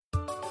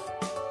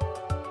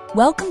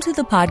Welcome to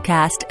the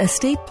podcast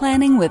Estate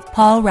Planning with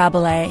Paul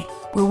Rabelais,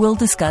 where we'll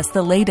discuss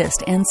the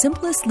latest and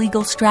simplest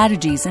legal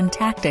strategies and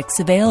tactics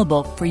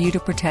available for you to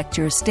protect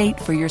your estate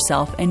for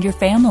yourself and your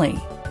family,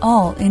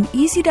 all in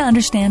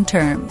easy-to-understand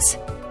terms.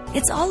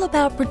 It's all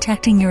about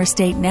protecting your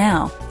estate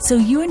now so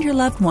you and your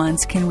loved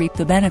ones can reap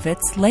the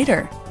benefits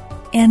later.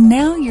 And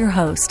now your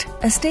host,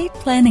 estate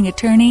planning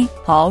attorney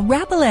Paul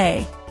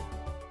Rabelais.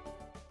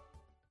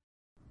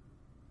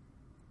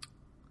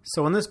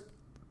 So in this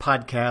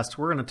podcast,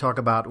 we're going to talk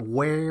about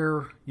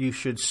where you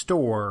should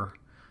store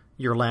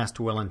your last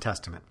will and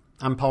testament.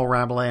 I'm Paul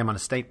Rabelais. I'm an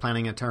estate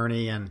planning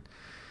attorney, and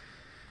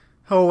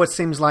it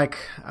seems like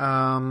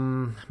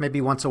maybe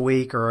once a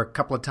week or a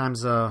couple of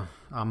times a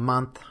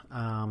month,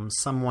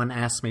 someone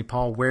asks me,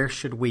 Paul, where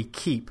should we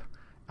keep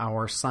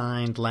our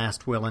signed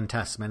last will and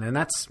testament? And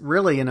that's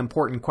really an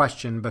important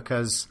question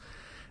because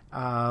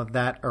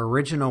that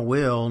original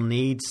will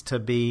needs to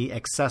be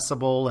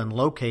accessible and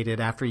located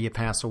after you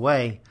pass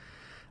away.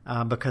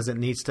 Because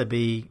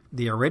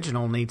the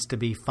original needs to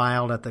be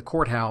filed at the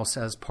courthouse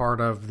as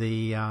part of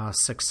the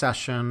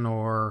succession,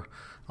 or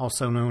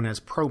also known as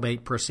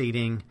probate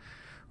proceeding,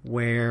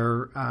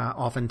 where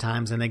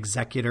oftentimes an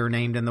executor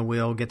named in the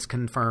will gets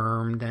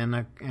confirmed, and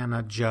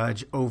a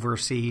judge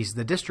oversees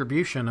the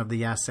distribution of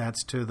the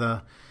assets to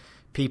the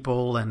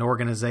people and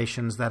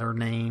organizations that are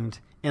named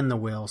in the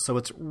will. So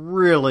it's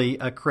really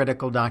a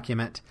critical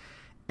document.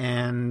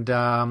 And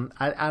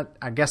I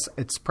guess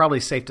it's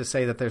probably safe to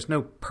say that there's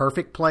no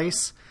perfect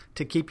place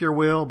to keep your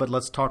will, but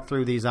let's talk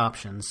through these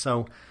options.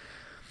 So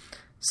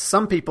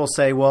some people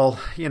say, well,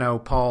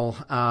 Paul,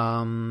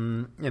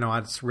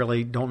 I just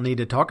really don't need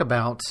to talk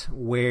about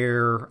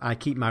where I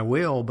keep my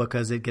will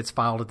because it gets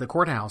filed at the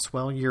courthouse.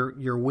 Well,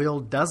 your will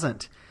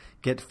doesn't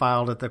get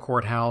filed at the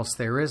courthouse.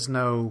 There is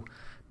no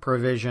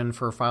provision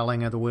for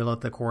filing of the will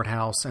at the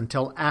courthouse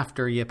until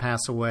after you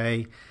pass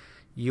away.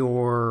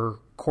 Your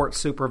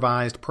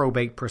court-supervised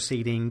probate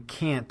proceeding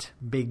can't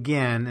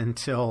begin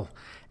until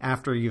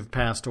after you've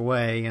passed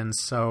away. And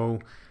so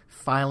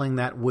filing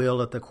that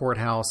will at the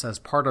courthouse as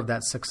part of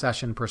that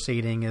succession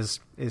proceeding is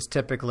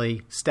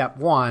typically step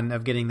one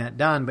of getting that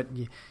done, but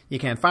you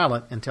can't file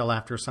it until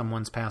after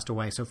someone's passed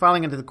away. So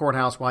filing into the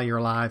courthouse while you're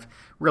alive,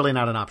 really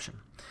not an option.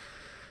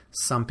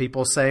 Some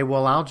people say,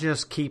 well, I'll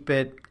just keep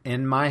it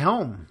in my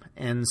home.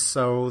 And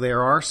so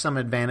there are some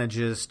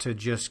advantages to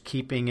just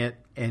keeping it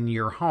in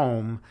your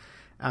home.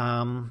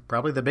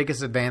 Probably the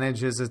biggest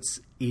advantage is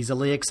it's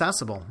easily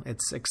accessible.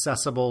 It's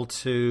accessible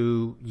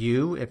to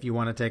you if you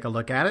want to take a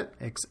look at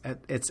it.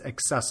 It's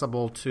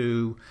accessible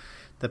to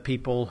the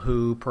people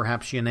who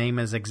perhaps you name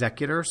as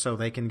executor, so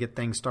they can get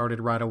things started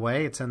right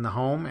away. It's in the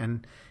home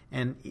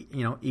and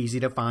easy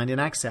to find and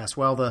access.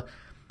 Well, the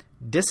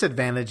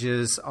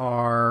disadvantages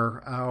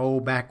are,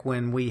 back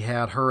when we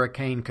had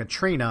Hurricane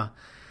Katrina,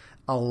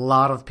 a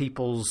lot of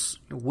people's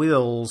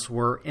wills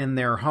were in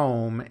their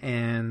home,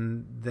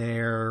 and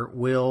their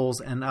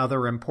wills and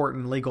other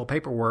important legal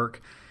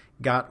paperwork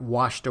got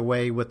washed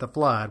away with the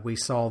flood. We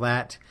saw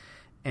that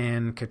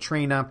in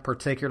Katrina,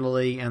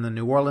 particularly in the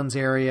New Orleans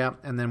area,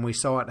 and then we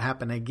saw it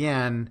happen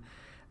again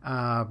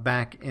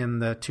back in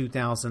the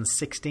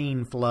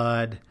 2016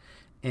 flood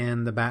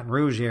in the Baton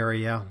Rouge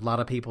area. A lot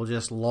of people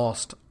just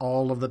lost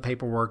all of the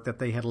paperwork that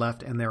they had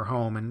left in their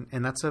home,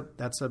 and that's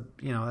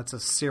a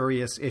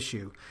serious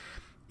issue.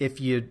 If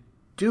you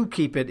do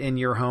keep it in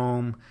your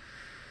home,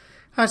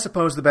 I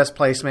suppose the best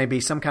place may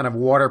be some kind of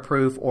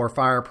waterproof or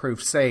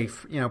fireproof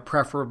safe,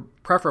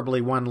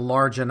 preferably one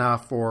large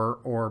enough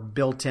or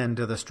built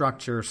into the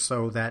structure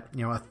so that,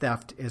 a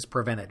theft is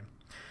prevented.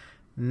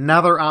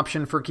 Another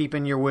option for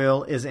keeping your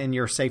will is in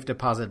your safe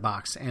deposit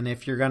box. And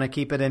if you're going to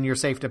keep it in your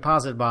safe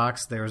deposit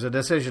box, there's a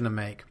decision to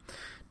make.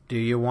 Do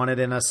you want it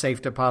in a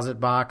safe deposit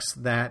box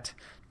that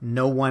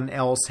no one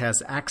else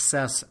has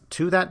access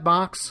to that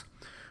box?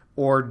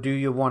 Or do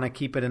you want to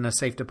keep it in a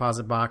safe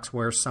deposit box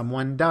where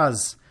someone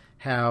does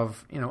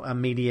have,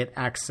 immediate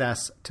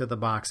access to the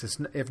box?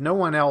 If no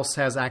one else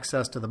has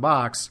access to the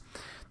box,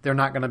 they're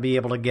not going to be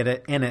able to get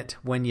it in it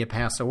when you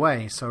pass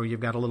away. So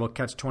you've got a little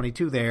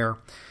catch-22 there.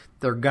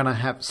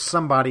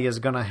 Somebody is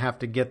going to have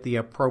to get the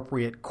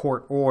appropriate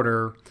court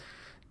order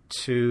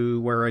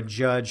to where a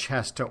judge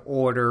has to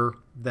order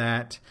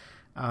that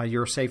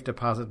your safe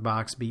deposit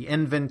box be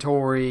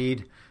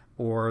inventoried,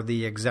 or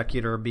the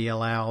executor be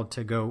allowed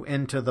to go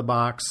into the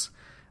box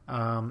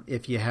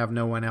if you have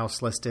no one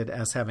else listed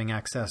as having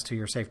access to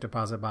your safe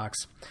deposit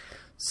box.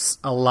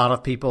 A lot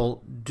of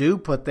people do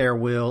put their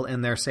will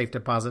in their safe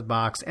deposit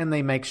box, and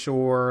they make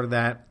sure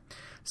that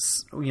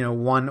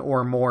one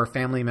or more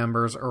family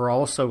members are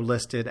also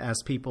listed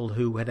as people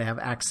who would have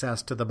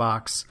access to the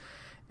box.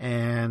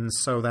 And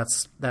so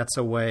that's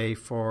a way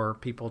for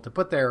people to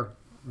put their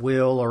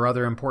will or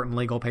other important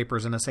legal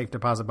papers in a safe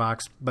deposit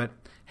box, but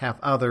have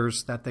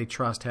others that they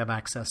trust have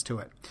access to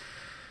it.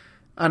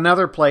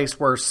 Another place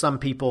where some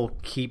people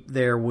keep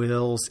their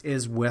wills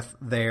is with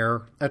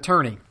their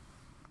attorney.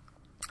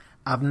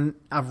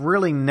 I've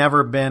really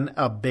never been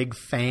a big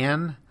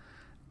fan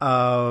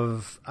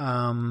of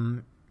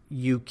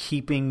you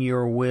keeping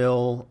your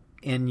will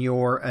in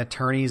your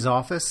attorney's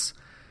office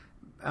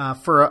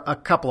for a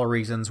couple of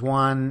reasons.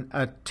 One,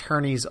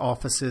 attorneys'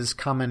 offices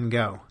come and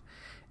go.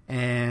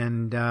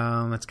 And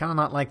it's kind of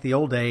not like the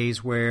old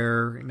days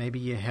where maybe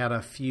you had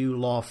a few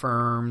law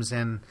firms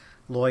and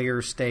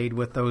lawyers stayed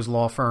with those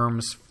law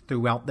firms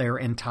throughout their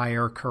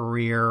entire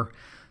career,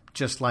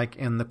 just like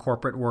in the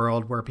corporate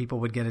world where people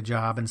would get a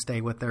job and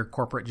stay with their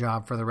corporate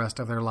job for the rest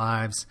of their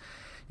lives.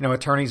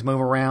 Attorneys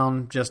move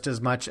around just as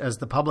much as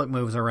the public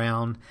moves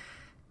around.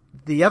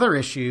 The other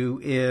issue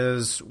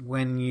is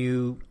when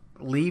you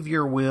leave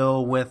your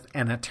will with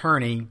an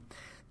attorney,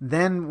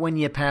 then when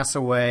you pass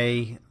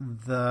away,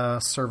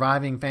 the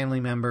surviving family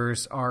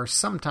members are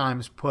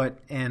sometimes put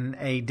in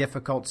a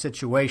difficult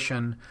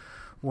situation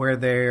where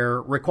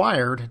they're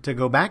required to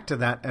go back to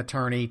that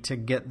attorney to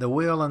get the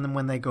will. And then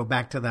when they go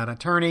back to that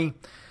attorney,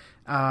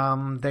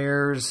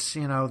 there's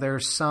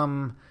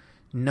some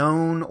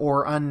known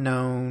or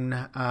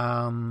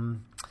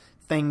unknown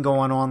thing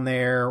going on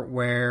there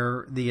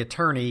where the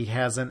attorney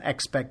has an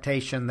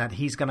expectation that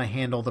he's going to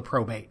handle the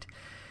probate.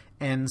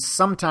 And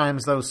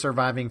sometimes those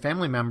surviving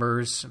family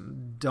members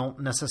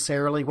don't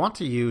necessarily want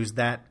to use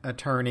that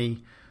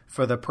attorney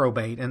for the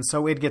probate. And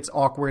so it gets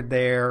awkward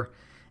there.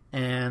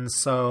 And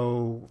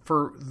so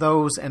for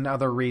those and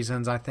other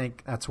reasons, I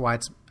think that's why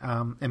it's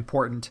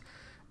important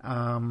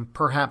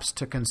perhaps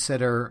to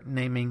consider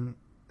naming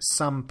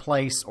some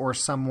place or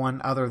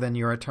someone other than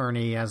your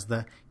attorney as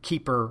the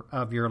keeper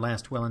of your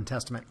last will and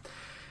testament.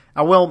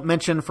 I will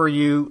mention for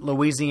you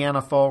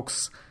Louisiana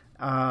folks,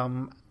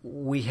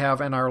 we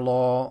have in our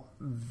law,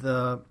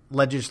 the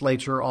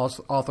legislature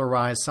also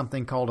authorized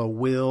something called a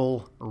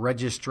will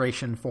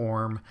registration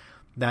form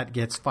that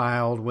gets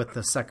filed with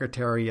the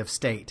Secretary of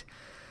State.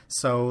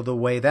 So the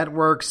way that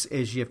works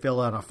is you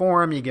fill out a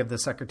form, you give the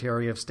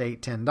Secretary of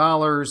State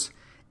 $10,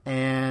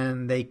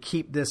 and they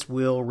keep this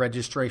will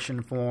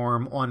registration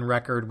form on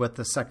record with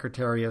the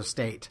Secretary of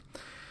State.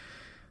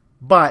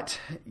 But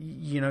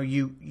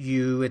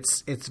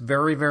it's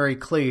very, very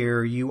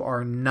clear you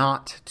are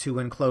not to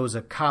enclose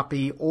a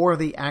copy or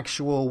the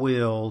actual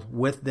will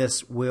with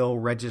this will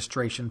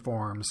registration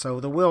form. So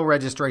the will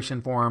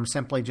registration form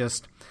simply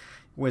just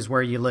was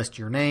where you list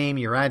your name,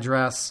 your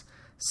address,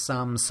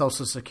 some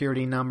social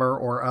security number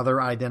or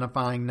other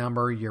identifying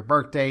number, your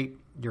birth date,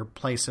 your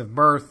place of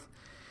birth,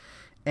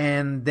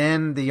 and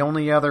then the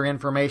only other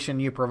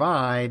information you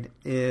provide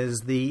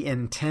is the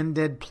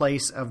intended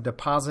place of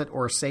deposit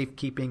or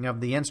safekeeping of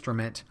the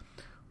instrument,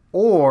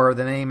 or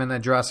the name and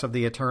address of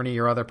the attorney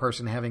or other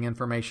person having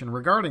information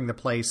regarding the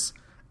place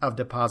of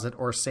deposit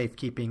or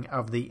safekeeping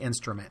of the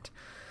instrument.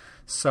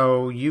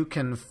 So you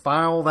can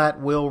file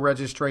that will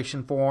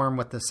registration form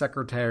with the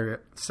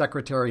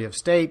Secretary of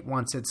State.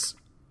 Once it's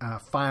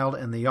filed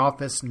in the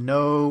office,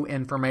 no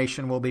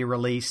information will be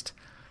released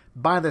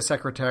by the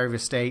Secretary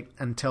of State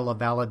until a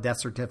valid death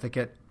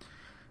certificate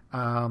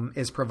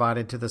is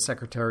provided to the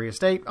Secretary of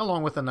State,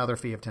 along with another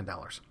fee of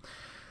 $10.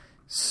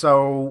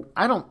 So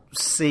I don't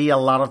see a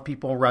lot of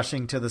people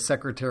rushing to the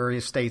Secretary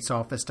of State's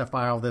office to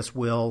file this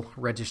will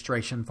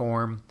registration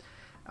form.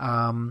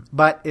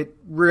 But it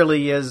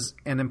really is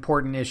an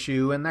important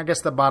issue. And I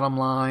guess the bottom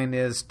line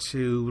is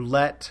to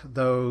let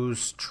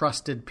those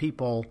trusted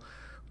people,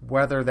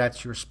 whether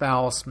that's your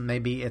spouse,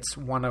 maybe it's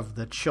one of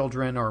the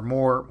children or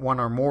one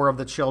or more of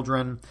the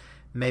children,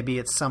 maybe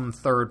it's some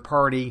third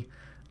party,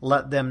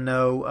 let them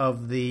know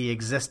of the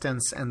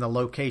existence and the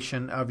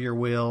location of your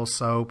will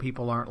so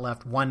people aren't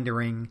left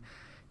wondering,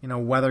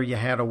 whether you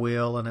had a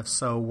will and if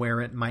so,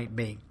 where it might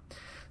be.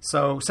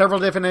 So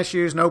several different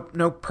issues, no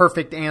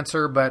perfect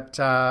answer, but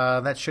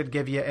that should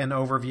give you an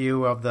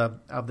overview of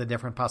the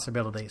different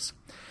possibilities.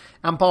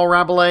 I'm Paul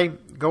Rabelais.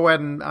 Go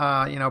ahead and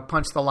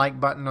punch the like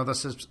button or the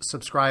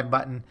subscribe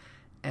button,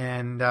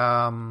 and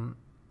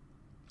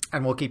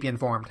we'll keep you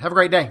informed. Have a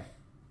great day.